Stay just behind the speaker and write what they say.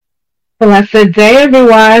Blessed day,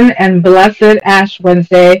 everyone, and blessed Ash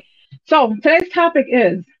Wednesday. So, today's topic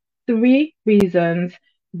is three reasons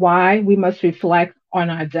why we must reflect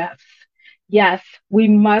on our deaths. Yes, we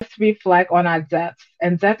must reflect on our deaths,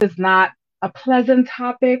 and death is not a pleasant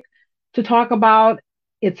topic to talk about.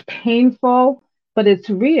 It's painful, but it's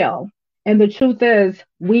real. And the truth is,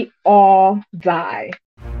 we all die.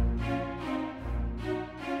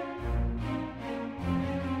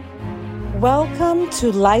 Welcome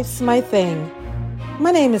to Life's My Thing. My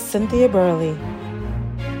name is Cynthia Burley.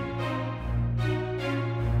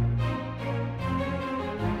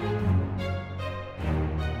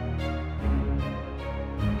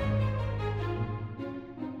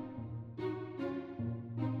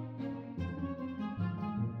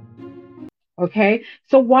 Okay,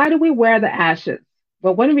 so why do we wear the ashes?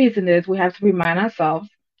 Well, one reason is we have to remind ourselves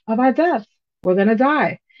of our death. We're going to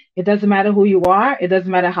die. It doesn't matter who you are, it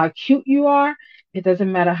doesn't matter how cute you are, it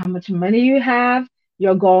doesn't matter how much money you have,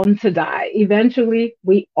 you're going to die. Eventually,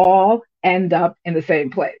 we all end up in the same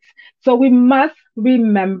place. So we must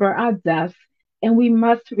remember our deaths and we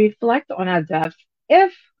must reflect on our deaths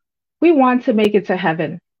if we want to make it to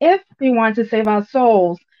heaven. If we want to save our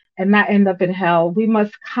souls and not end up in hell, we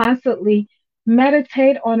must constantly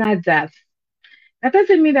meditate on our deaths. That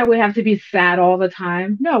doesn't mean that we have to be sad all the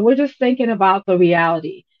time. No, we're just thinking about the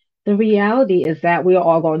reality. The reality is that we are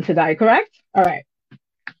all going to die, correct? All right.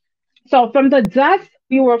 So from the dust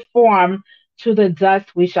we were formed, to the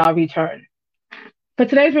dust we shall return. For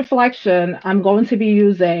today's reflection, I'm going to be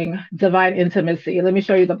using Divine Intimacy. Let me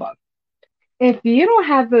show you the book. If you don't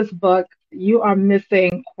have this book, you are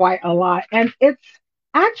missing quite a lot. And it's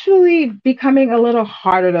actually becoming a little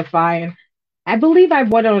harder to find. I believe I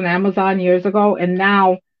bought it on Amazon years ago, and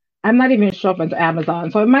now I'm not even sure if it's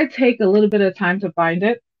Amazon. So it might take a little bit of time to find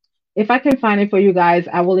it. If I can find it for you guys,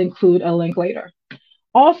 I will include a link later.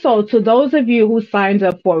 Also, to those of you who signed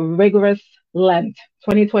up for Rigorous Lent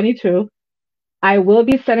 2022, I will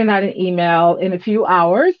be sending out an email in a few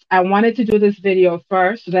hours. I wanted to do this video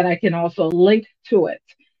first so that I can also link to it.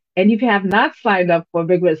 And if you have not signed up for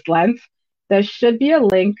Vigorous Lent, there should be a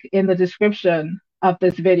link in the description of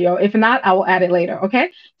this video. If not, I will add it later. Okay.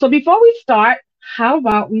 So before we start, how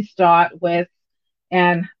about we start with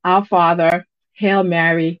an Our Father, Hail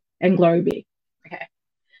Mary, and Glory be. Okay.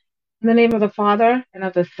 In the name of the Father, and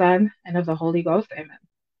of the Son, and of the Holy Ghost. Amen.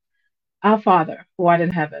 Our Father, who art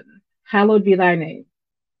in heaven, hallowed be thy name.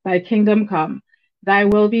 Thy kingdom come, thy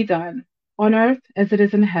will be done, on earth as it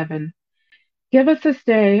is in heaven. Give us this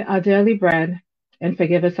day our daily bread, and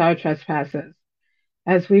forgive us our trespasses,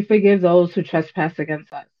 as we forgive those who trespass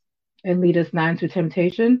against us. And lead us not into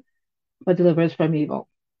temptation, but deliver us from evil.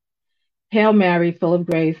 Hail Mary, full of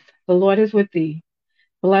grace, the Lord is with thee.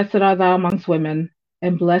 Blessed art thou amongst women,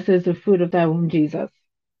 and blessed is the fruit of thy womb, Jesus.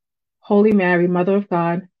 Holy Mary, Mother of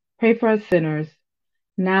God, pray for us sinners,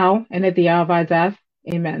 now and at the hour of our death.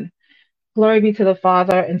 Amen. Glory be to the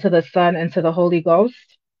Father, and to the Son, and to the Holy Ghost,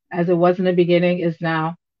 as it was in the beginning, is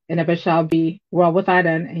now, and ever shall be, world without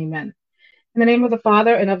end. Amen. In the name of the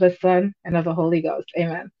Father, and of the Son, and of the Holy Ghost.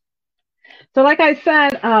 Amen. So, like I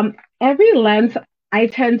said, every Lent I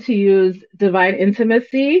tend to use Divine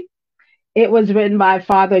Intimacy. It was written by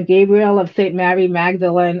Father Gabriel of St. Mary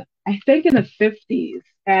Magdalene, I think in the 50s.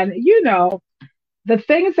 And the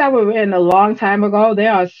things that were written a long time ago, they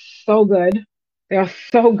are so good. They are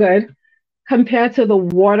so good compared to the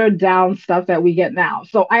watered down stuff that we get now.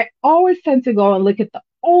 So I always tend to go and look at the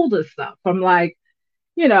older stuff from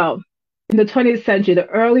you know, in the 20th century, the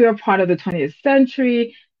earlier part of the 20th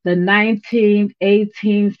century, the 19th,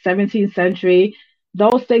 18th, 17th century.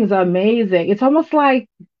 Those things are amazing. It's almost like,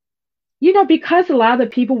 because a lot of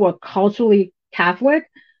the people were culturally Catholic,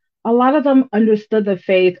 a lot of them understood the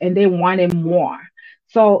faith and they wanted more.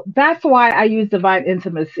 So that's why I use Divine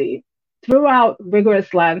Intimacy. Throughout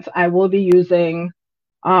Rigorous Lent, I will be using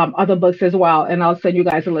other books as well, and I'll send you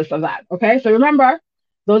guys a list of that. Okay, so remember,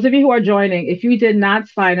 those of you who are joining, if you did not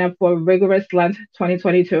sign up for Rigorous Lent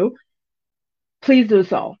 2022, please do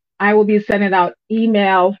so. I will be sending out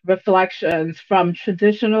email reflections from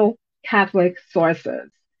traditional Catholic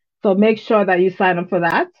sources. So make sure that you sign up for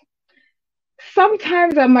that.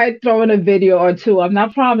 Sometimes I might throw in a video or two. I'm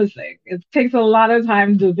not promising. It takes a lot of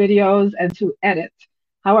time to do videos and to edit.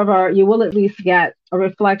 However, you will at least get a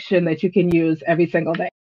reflection that you can use every single day.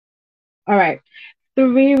 All right.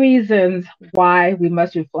 Three reasons why we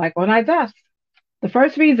must reflect on our deaths. The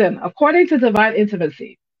first reason, according to Divine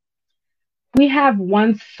Intimacy, we have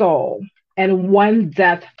one soul and one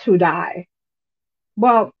death to die.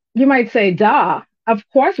 Well, you might say, duh, of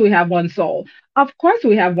course we have one soul. Of course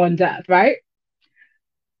we have one death, right?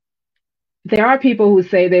 There are people who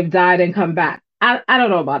say they've died and come back. I don't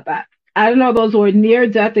know about that. I don't know those were near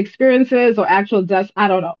death experiences or actual deaths. I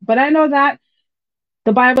don't know. But I know that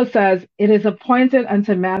the Bible says it is appointed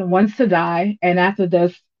unto man once to die, and after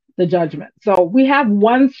this, the judgment. So we have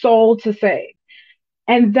one soul to save,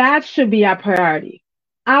 and that should be our priority.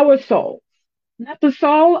 Our soul, not the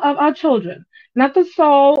soul of our children, not the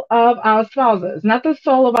soul of our spouses, not the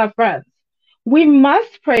soul of our friends. We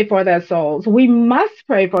must pray for their souls. We must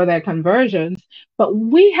pray for their conversions, but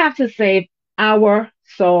we have to save our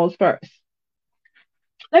souls first.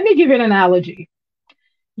 Let me give you an analogy.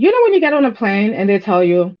 You know, when you get on a plane and they tell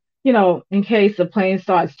you, in case the plane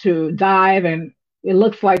starts to dive and it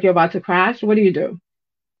looks like you're about to crash, what do?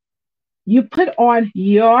 You put on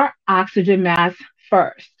your oxygen mask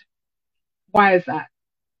first. Why is that?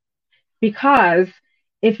 Because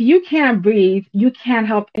if you can't breathe, you can't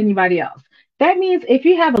help anybody else. That means if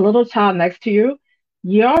you have a little child next to you,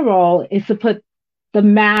 your role is to put the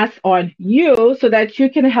mask on you so that you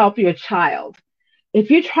can help your child. If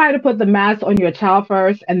you try to put the mask on your child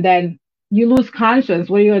first and then you lose conscience,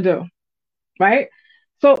 what are you gonna do? Right?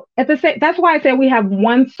 So at the same, that's why I say we have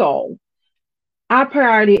one soul. Our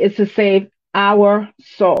priority is to save our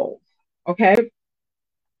soul. Okay.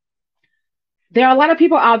 There are a lot of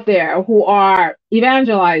people out there who are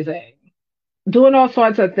evangelizing, doing all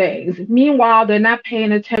sorts of things. Meanwhile, they're not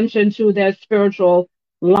paying attention to their spiritual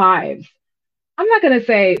lives. I'm not going to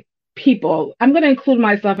say people, I'm going to include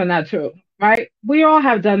myself in that too, right? We all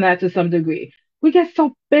have done that to some degree. We get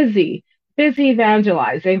so busy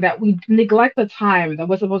evangelizing that we neglect the time that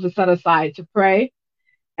we're supposed to set aside to pray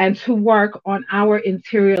and to work on our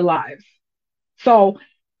interior lives. So,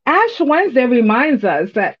 Ash Wednesday reminds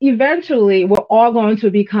us that eventually we're all going to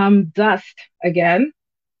become dust again.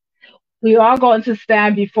 We are going to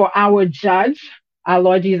stand before our judge, our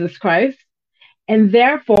Lord Jesus Christ. And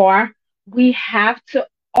therefore, we have to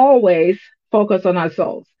always focus on our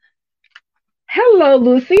souls. Hello,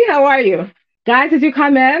 Lucy. How are you? Guys, as you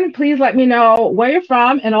come in, please let me know where you're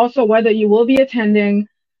from and also whether you will be attending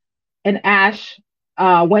an Ash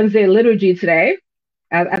Wednesday liturgy today.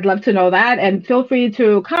 I'd love to know that. And feel free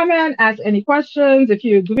to comment, ask any questions. If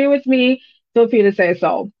you agree with me, feel free to say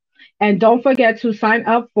so. And don't forget to sign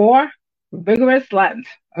up for Vigorous Lent,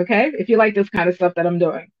 okay? If you like this kind of stuff that I'm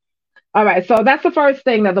doing. All right, so that's the first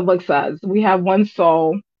thing that the book says. We have one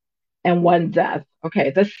soul and one death.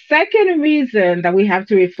 Okay, the second reason that we have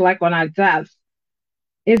to reflect on our deaths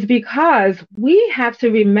is because we have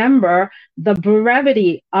to remember the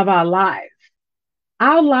brevity of our lives.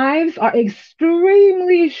 Our lives are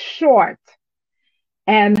extremely short,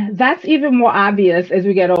 and that's even more obvious as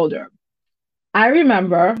we get older. I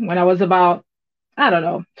remember when I was about, I don't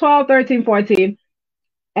know, 12, 13, 14,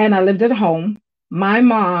 and I lived at home. My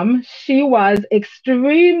mom, she was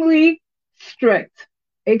strict,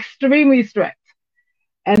 extremely strict.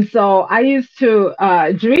 And so I used to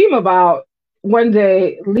dream about one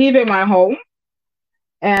day leaving my home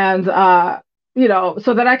and,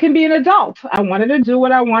 so that I can be an adult. I wanted to do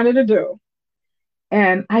what I wanted to do.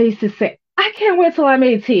 And I used to say, I can't wait till I'm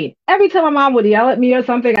 18. Every time my mom would yell at me or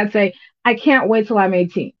something, I'd say, I can't wait till I'm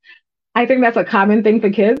 18. I think that's a common thing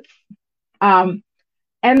for kids. Um,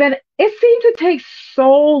 and then it seemed to take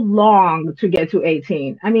so long to get to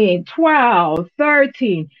 18. I mean, 12,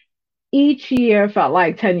 13. Each year felt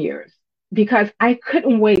like 10 years because I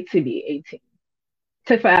couldn't wait to be 18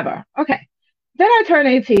 to forever. Okay. Then I turned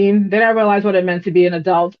 18. Then I realized what it meant to be an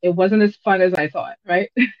adult. It wasn't as fun as I thought,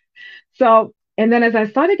 right? So, and then as I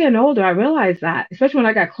started getting older, I realized that, especially when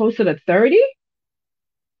I got closer to 30,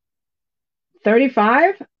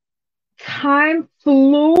 35, time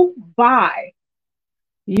flew by.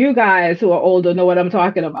 You guys who are older know what I'm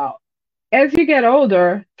talking about. As you get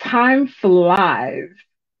older, time flies.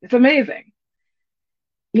 It's amazing,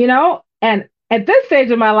 And at this stage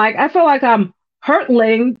of my life, I feel like I'm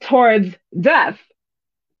hurtling towards death.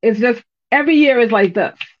 It's just every year is like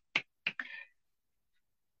this.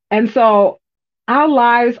 And so our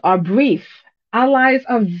lives are brief. Our lives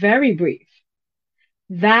are very brief.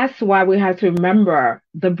 That's why we have to remember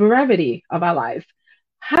the brevity of our lives.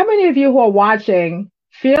 How many of you who are watching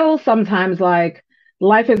feel sometimes like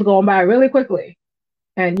life is going by really quickly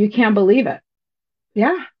and you can't believe it?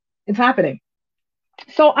 Yeah, it's happening.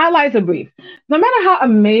 So our lives are brief. No matter how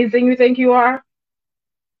amazing you think you are,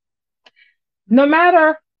 no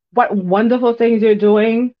matter what wonderful things you're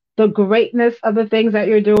doing, the greatness of the things that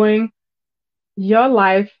you're doing, your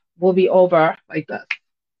life will be over like this.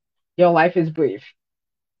 Your life is brief.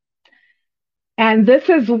 And this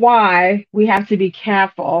is why we have to be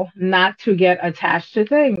careful not to get attached to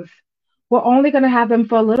things. We're only going to have them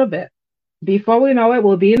for a little bit. Before we know it,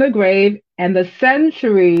 we'll be in the grave and the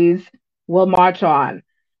centuries will march on.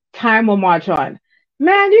 Time will march on.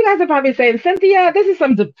 Man, you guys are probably saying, Cynthia, this is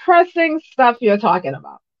some depressing stuff you're talking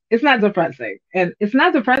about. It's not depressing. And it's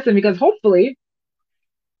not depressing because hopefully,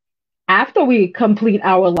 after we complete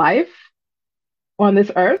our life on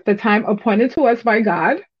this earth, the time appointed to us by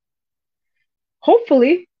God,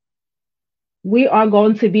 hopefully we are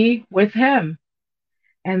going to be with Him.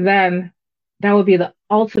 And then that will be the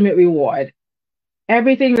ultimate reward.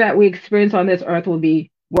 Everything that we experience on this earth will be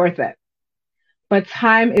worth it. But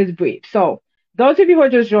time is brief. So, those of you who are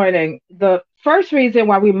just joining, the first reason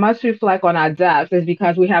why we must reflect on our death is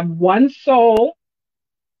because we have one soul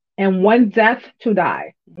and one death to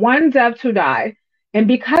die. One death to die. And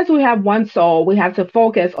because we have one soul, we have to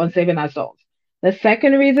focus on saving our souls. The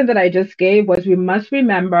second reason that I just gave was we must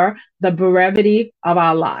remember the brevity of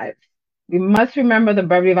our lives. We must remember the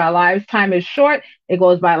brevity of our lives. Time is short, it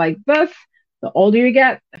goes by like this. The older you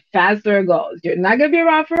get, the faster it goes. You're not going to be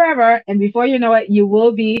around forever. And before you know it, you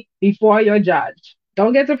will be before your judge.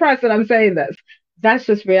 Don't get depressed that I'm saying this. That's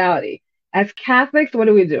just reality. As Catholics, what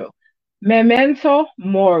do? Memento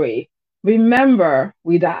mori. Remember,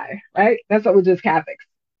 we die, right? That's what we do as Catholics.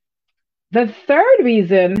 The third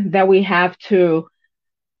reason that we have to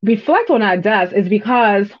reflect on our deaths is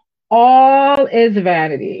because all is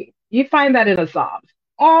vanity. You find that in the Psalms.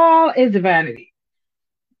 All is vanity.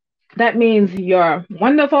 That means your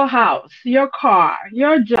wonderful house, your car,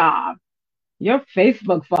 your job, your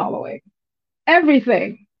Facebook following,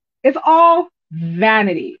 everything. It's all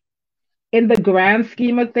vanity. In the grand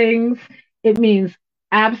scheme of things, it means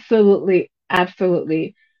absolutely,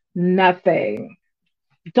 absolutely nothing.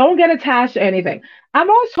 Don't get attached to anything. I'm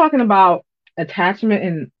always talking about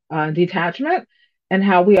attachment and detachment and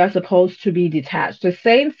how we are supposed to be detached. The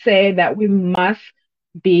saints say that we must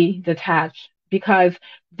be detached because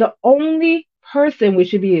the only person we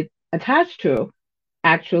should be attached to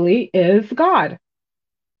actually is God.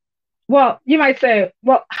 Well, you might say,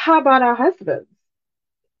 well, how about our husbands?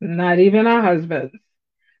 Not even our husbands.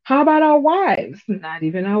 How about our wives? Not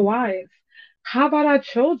even our wives. How about our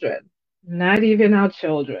children? Not even our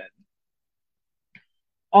children.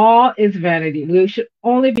 All is vanity. We should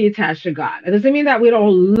only be attached to God. It doesn't mean that we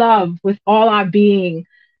don't love with all our being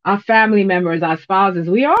our family members, our spouses.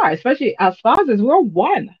 We are, especially our spouses, we're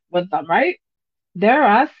one with them, right? They're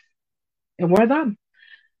us and we're them.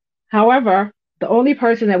 However, the only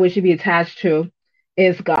person that we should be attached to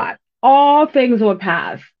is God. All things will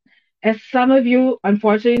pass. As some of you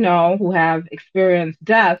unfortunately know who have experienced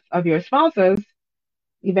death of your spouses,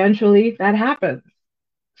 eventually that happens.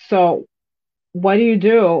 So, what do you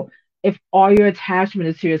do if all your attachment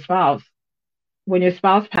is to your spouse? When your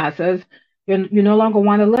spouse passes, you no longer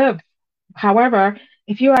want to live. However,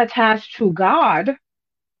 if you are attached to God,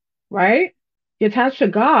 right? You're attached to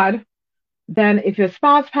God, then if your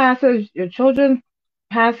spouse passes, your children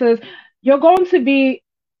passes, you're going to be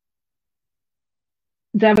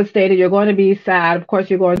devastated. You're going to be sad. Of course,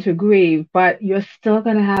 you're going to grieve, but you're still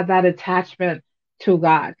going to have that attachment to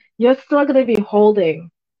God. You're still going to be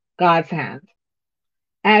holding God's hand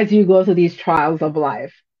as you go through these trials of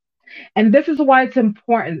life. And this is why it's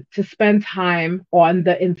important to spend time on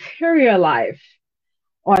the interior life,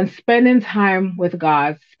 on spending time with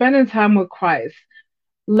God, spending time with Christ,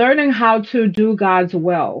 learning how to do God's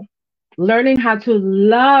will, learning how to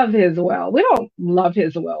love His will. We don't love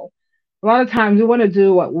His will. A lot of times we want to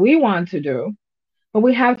do what we want to do, but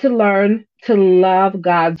we have to learn to love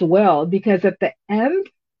God's will because at the end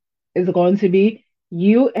is going to be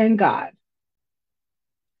you and God.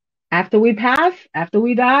 After we pass, after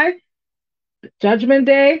we die, Judgment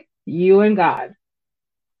Day, you and God.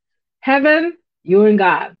 Heaven, you and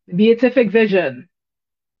God. Beatific vision,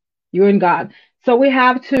 you and God. So we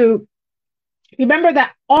have to remember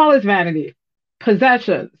that all is vanity,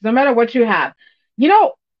 possessions, no matter what you have. You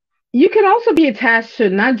know, you can also be attached to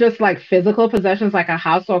not just like physical possessions like a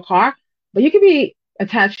house or a car, but you can be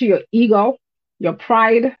attached to your ego, your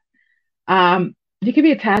pride. You can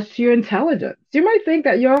be attached to your intelligence. You might think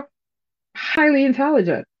that you're highly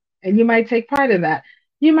intelligent and you might take pride in that.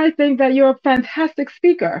 You might think that you're a fantastic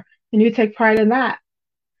speaker and you take pride in that.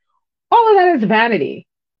 All of that is vanity.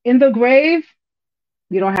 In the grave,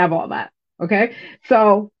 you don't have all that. Okay.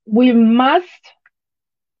 So we must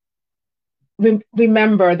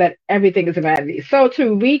remember that everything is vanity. So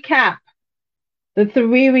to recap, the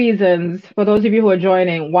three reasons for those of you who are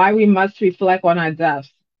joining why we must reflect on our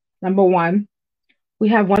deaths. Number one, we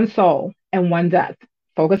have one soul and one death.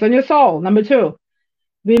 Focus on your soul. Number two,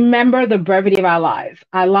 remember the brevity of our lives.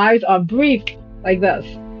 Our lives are brief like this.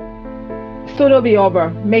 Soon it'll be over.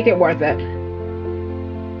 Make it worth it.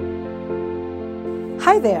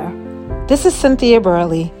 Hi there. This is Cynthia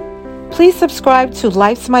Burley. Please subscribe to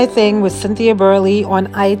Life's My Thing with Cynthia Burley on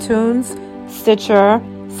iTunes, Stitcher,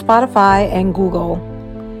 Spotify, and Google.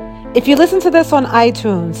 If you listen to this on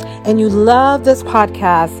iTunes and you love this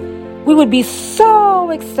podcast, we would be so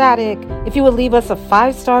ecstatic if you would leave us a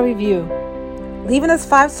 5-star review. Leaving us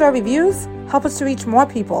 5-star reviews help us to reach more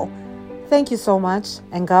people. Thank you so much,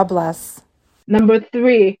 and God bless. Number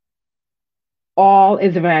 3, all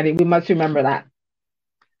is vanity. We must remember that.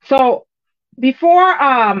 So before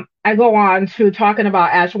I go on to talking about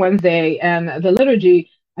Ash Wednesday and the liturgy,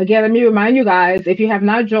 again, let me remind you guys, if you have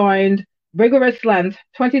not joined Rigorous Lent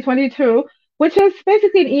 2022, which is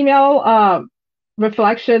basically an email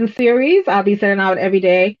reflection series, I'll be sending out every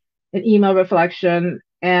day an email reflection,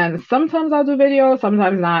 and sometimes I'll do videos,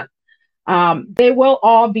 sometimes not. They will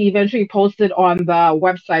all be eventually posted on the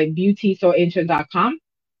website beautysoancient.com.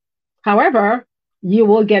 However, you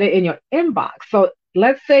will get it in your inbox. So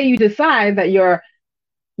let's say you decide that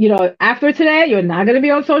after today, you're not going to be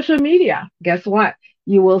on social media. Guess what?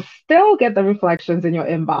 You will still get the reflections in your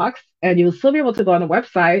inbox, and you'll still be able to go on the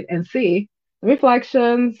website and see the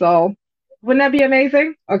reflections. So wouldn't that be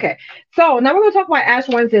amazing? Okay. So now we're going to talk about Ash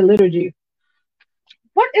Wednesday liturgy.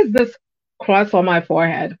 What is this cross on my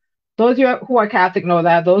forehead? Those of you who are Catholic know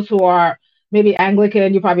that. Those who are maybe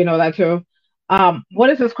Anglican, you probably know that too. What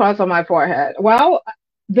is this cross on my forehead? Well,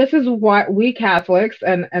 this is what we Catholics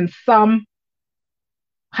and some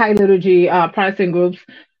high liturgy Protestant groups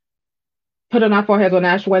put on our foreheads on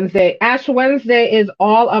Ash Wednesday. Ash Wednesday is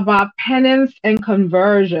all about penance and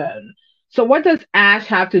conversion. So what does ash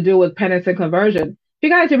have to do with penance and conversion? If you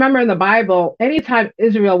guys remember in the Bible, anytime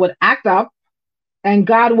Israel would act up and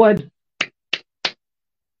God would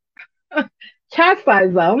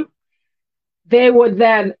chastise them, they would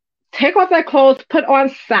then take off their clothes, put on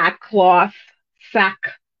sackcloth,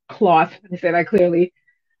 let me say that clearly,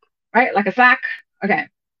 right? Like a sack. Okay.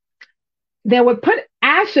 They would put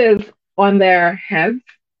ashes on their heads,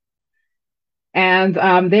 and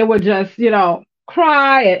they would just,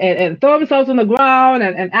 cry and throw themselves on the ground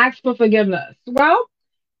and ask for forgiveness. Well,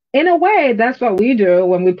 in a way, that's what we do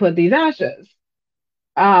when we put these ashes.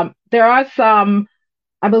 I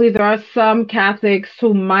believe there are some Catholics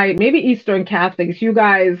who maybe Eastern Catholics. You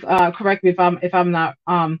guys correct me if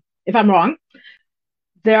I'm wrong.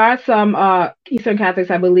 There are some Eastern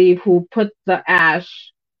Catholics, I believe, who put the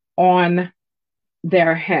ash on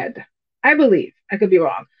their head. I believe. I could be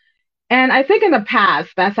wrong. And I think in the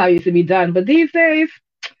past that's how it used to be done. But these days,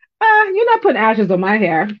 you're not putting ashes on my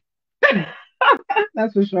hair.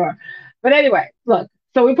 That's for sure. But anyway, look.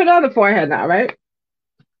 So we put it on the forehead now, right?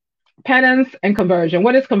 Penance and conversion.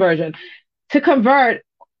 What is conversion? To convert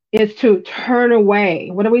is to turn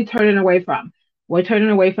away. What are we turning away from? We're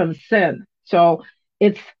turning away from sin. So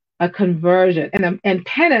it's a conversion. And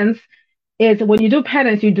penance is when you do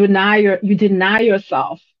penance, you deny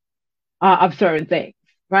yourself of certain things,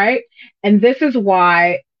 right? And this is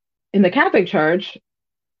why in the Catholic Church,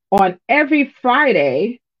 on every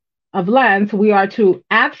Friday of Lent, we are to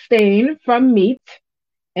abstain from meat,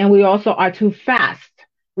 and we also are to fast,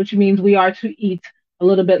 which means we are to eat a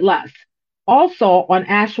little bit less. Also, on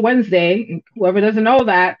Ash Wednesday, whoever doesn't know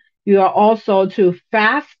that, you are also to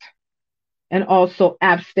fast and also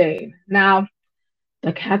abstain. Now,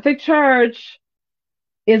 the Catholic Church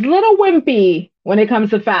is a little wimpy when it comes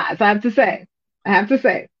to fast, I have to say.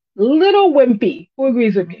 Little wimpy. Who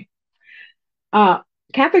agrees with me?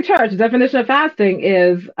 Catholic Church definition of fasting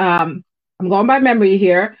is, I'm going by memory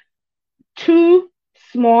here, 2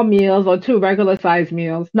 small meals or 2 regular sized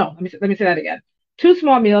meals. No, let me say that again. 2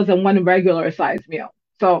 small meals and 1 regular sized meal.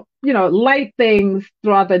 So, light things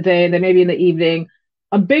throughout the day, and then maybe in the evening,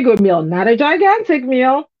 a bigger meal, not a gigantic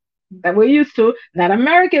meal that we're used to, not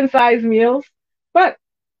American sized meals, but,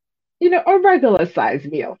 a regular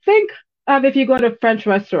sized meal. Think of if you go to a French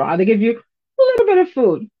restaurant, they give you a little bit of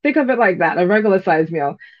food. Think of it like that, a regular sized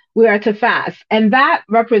meal. We are to fast. And that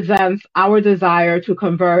represents our desire to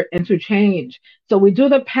convert and to change. So we do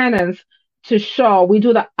the penance we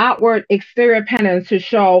do the outward exterior penance to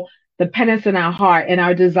show the penance in our heart and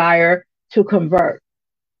our desire to convert.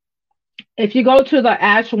 If you go to the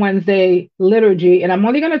Ash Wednesday liturgy, and I'm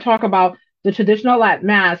only going to talk about the traditional Latin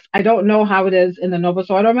Mass, I don't know how it is in the Novus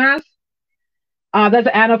Ordo Mass. There's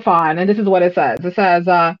an antiphon, and this is what it says. It says,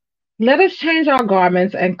 let us change our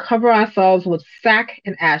garments and cover ourselves with sack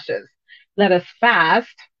and ashes. Let us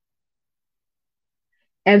fast.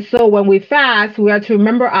 And so when we fast, we are to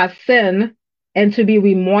remember our sin and to be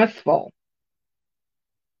remorseful.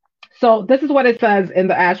 So this is what it says in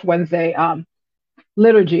the Ash Wednesday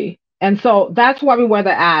liturgy. And so that's why we wear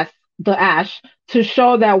the ash to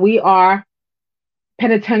show that we are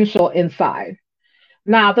penitential inside.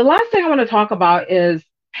 Now, the last thing I want to talk about is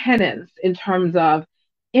penance in terms of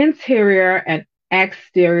interior and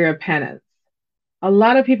exterior penance. A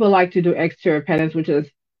lot of people like to do exterior penance, which is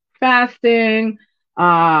fasting.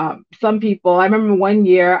 Some people, I remember one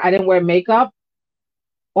year I didn't wear makeup,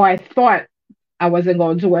 or I thought I wasn't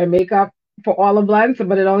going to wear makeup for all of Lent,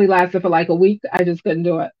 but it only lasted for like a week. I just couldn't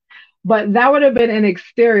do it. But that would have been an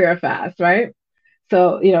exterior fast, right?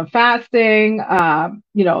 So, fasting,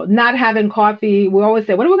 not having coffee. We always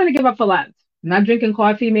say, what are we going to give up for Lent? Not drinking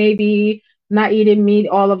coffee, maybe, not eating meat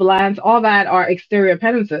all of Lent. All that are exterior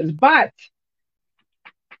penances. But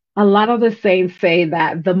a lot of the saints say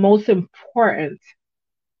that the most important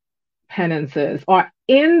penances are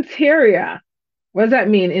interior. What does that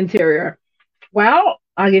mean, interior? Well,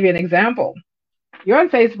 I'll give you an example. You're on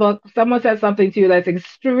Facebook, someone says something to you that's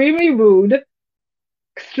extremely rude.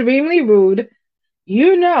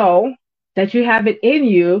 You know that you have it in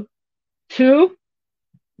you to,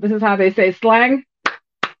 this is how they say slang,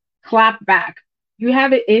 clap back. You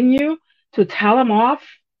have it in you to tell them off,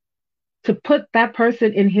 to put that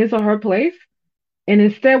person in his or her place. And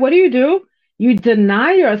instead, what do? You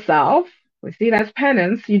deny yourself. We see, that's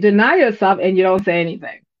penance. You deny yourself and you don't say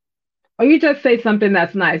anything. Or you just say something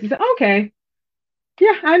that's nice. You say, okay,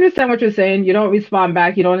 yeah, I understand what you're saying. You don't respond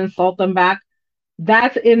back. You don't insult them back.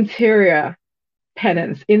 That's interior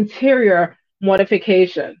penance, interior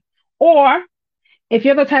mortification. Or if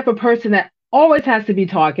you're the type of person that always has to be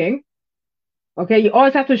talking, okay, you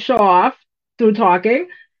always have to show off through talking,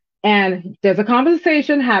 and there's a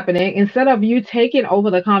conversation happening, instead of you taking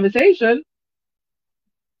over the conversation,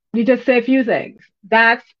 you just say a few things.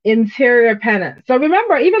 That's interior penance. So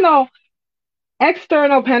remember, even though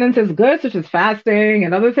external penance is good, such as fasting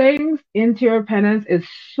and other things, interior penance is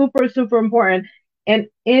super, super important. And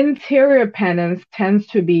interior penance tends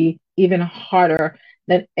to be even harder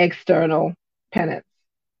than external penance.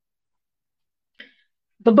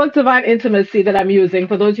 The book Divine Intimacy that I'm using,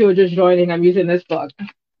 for those who are just joining, I'm using this book.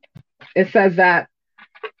 It says that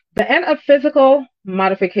the end of physical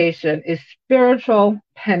modification is spiritual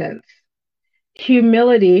penance,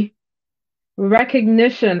 humility,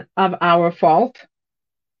 recognition of our fault,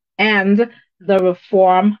 and the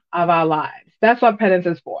reform of our lives. That's what penance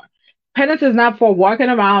is for. Penance is not for walking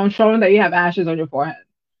around showing that you have ashes on your forehead.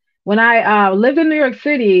 When I lived in New York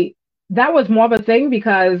City, that was more of a thing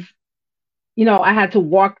because, I had to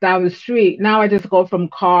walk down the street. Now I just go from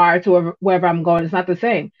car to wherever I'm going. It's not the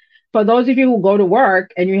same. For those of you who go to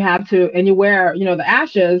work and you wear, the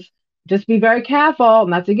ashes, just be very careful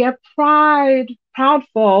not to get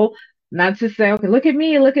proudful, not to say, okay, look at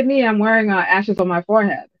me, I'm wearing ashes on my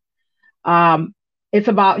forehead. It's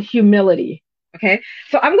about humility. Okay,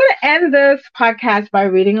 so I'm going to end this podcast by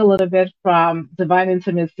reading a little bit from Divine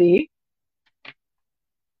Intimacy.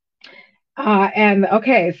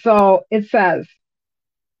 So it says,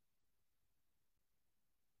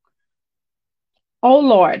 "O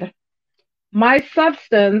Lord, my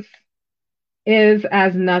substance is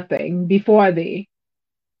as nothing before thee.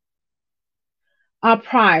 Our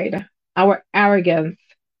pride, our arrogance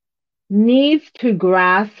needs to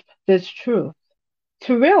grasp this truth,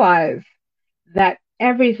 to realize that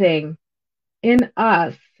everything in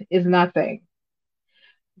us is nothing,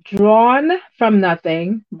 drawn from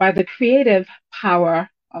nothing by the creative power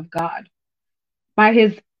of God, by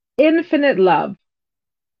his infinite love,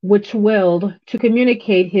 which willed to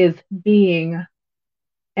communicate his being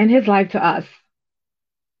and his life to us.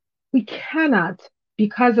 We cannot,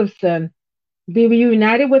 because of sin, be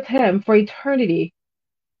reunited with him for eternity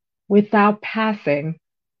without passing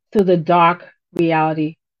through the dark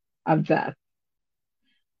reality of death.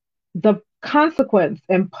 The consequence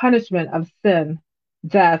and punishment of sin,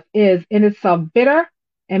 death, is in itself bitter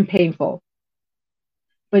and painful.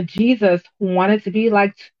 But Jesus, who wanted to be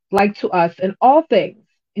like to us in all things,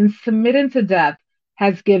 in submitting to death,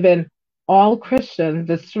 has given all Christians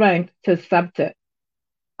the strength to accept it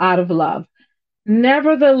out of love.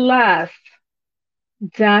 Nevertheless,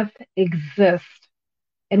 death exists,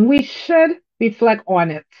 and we should reflect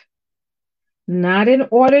on it, not in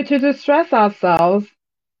order to distress ourselves,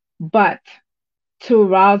 but to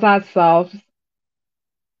arouse ourselves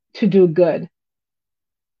to do good."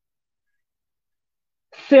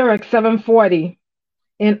 Sirach 7:40,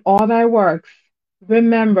 "In all thy works,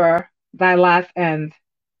 remember thy last end,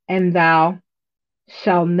 and thou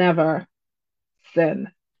shalt never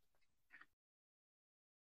sin."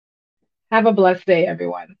 Have a blessed day,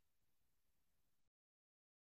 everyone.